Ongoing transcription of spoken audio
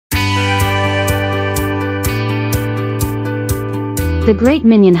The Great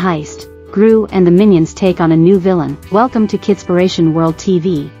Minion Heist, Gru and the Minions take on a new villain. Welcome to KIDSPIRATION World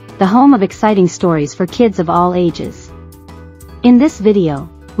TV, the home of exciting stories for kids of all ages. In this video,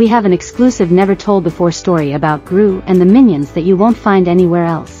 we have an exclusive never-told-before story about Gru and the Minions that you won't find anywhere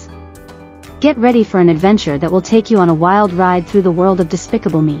else. Get ready for an adventure that will take you on a wild ride through the world of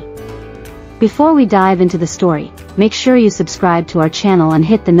Despicable Me. Before we dive into the story, make sure you subscribe to our channel and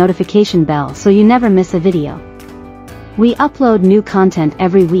hit the notification bell so you never miss a video. We upload new content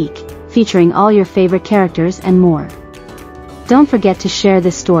every week, featuring all your favorite characters and more. Don't forget to share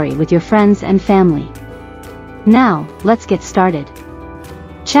this story with your friends and family. Now, let's get started.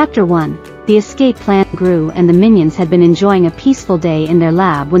 Chapter 1, The Escape Plan. Gru and the Minions had been enjoying a peaceful day in their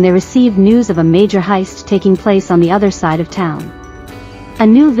lab when they received news of a major heist taking place on the other side of town. A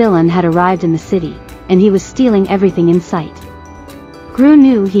new villain had arrived in the city, and he was stealing everything in sight. Gru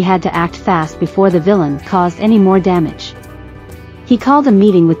knew he had to act fast before the villain caused any more damage. He called a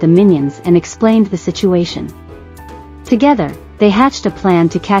meeting with the Minions and explained the situation. Together, they hatched a plan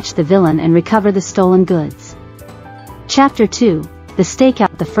to catch the villain and recover the stolen goods. Chapter 2, The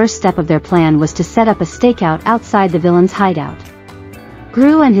Stakeout. The first step of their plan was to set up a stakeout outside the villain's hideout.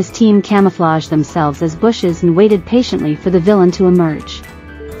 Gru and his team camouflaged themselves as bushes and waited patiently for the villain to emerge.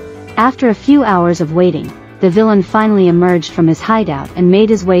 After a few hours of waiting, the villain finally emerged from his hideout and made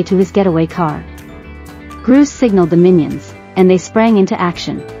his way to his getaway car. Gru signaled the Minions, and they sprang into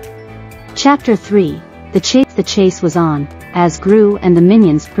action. Chapter 3, The Chase. The chase was on, as Gru and the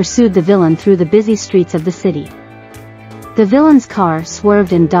Minions pursued the villain through the busy streets of the city. The villain's car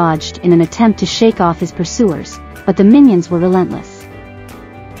swerved and dodged in an attempt to shake off his pursuers, but the Minions were relentless.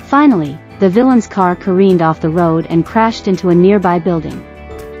 Finally, the villain's car careened off the road and crashed into a nearby building.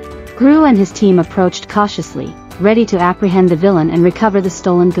 Gru and his team approached cautiously, ready to apprehend the villain and recover the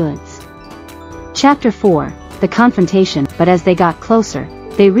stolen goods. Chapter 4, The Confrontation. But as they got closer,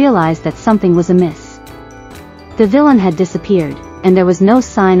 they realized that something was amiss. The villain had disappeared, and there was no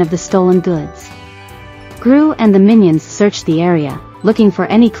sign of the stolen goods. Gru and the Minions searched the area, looking for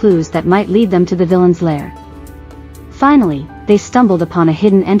any clues that might lead them to the villain's lair. Finally, they stumbled upon a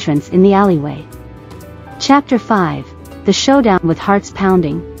hidden entrance in the alleyway. Chapter 5, The Showdown. With hearts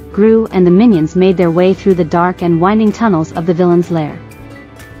pounding, Gru and the Minions made their way through the dark and winding tunnels of the villain's lair.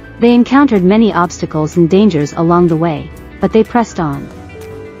 They encountered many obstacles and dangers along the way, but they pressed on.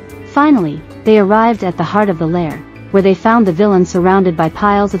 Finally, they arrived at the heart of the lair, where they found the villain surrounded by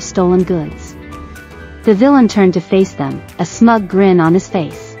piles of stolen goods. The villain turned to face them, a smug grin on his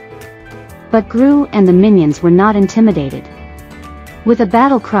face. But Gru and the Minions were not intimidated. With a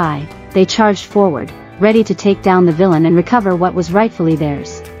battle cry, they charged forward, ready to take down the villain and recover what was rightfully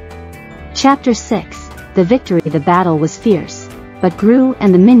theirs. Chapter 6, The Victory. The battle was fierce, but Gru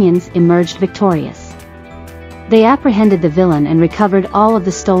and the Minions emerged victorious. They apprehended the villain and recovered all of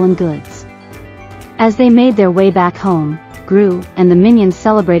the stolen goods. As they made their way back home, Gru and the Minions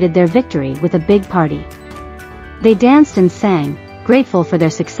celebrated their victory with a big party. They danced and sang, grateful for their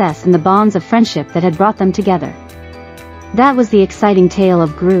success and the bonds of friendship that had brought them together. That was the exciting tale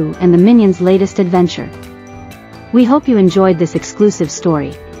of Gru and the Minions' latest adventure. We hope you enjoyed this exclusive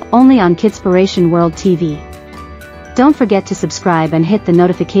story, only on KIDSPIRATION World TV. Don't forget to subscribe and hit the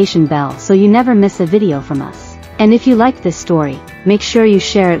notification bell so you never miss a video from us. And if you like this story, make sure you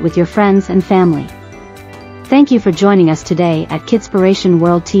share it with your friends and family. Thank you for joining us today at KIDSPIRATION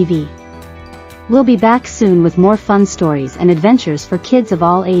World TV. We'll be back soon with more fun stories and adventures for kids of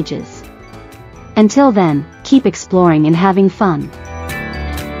all ages. Until then, keep exploring and having fun.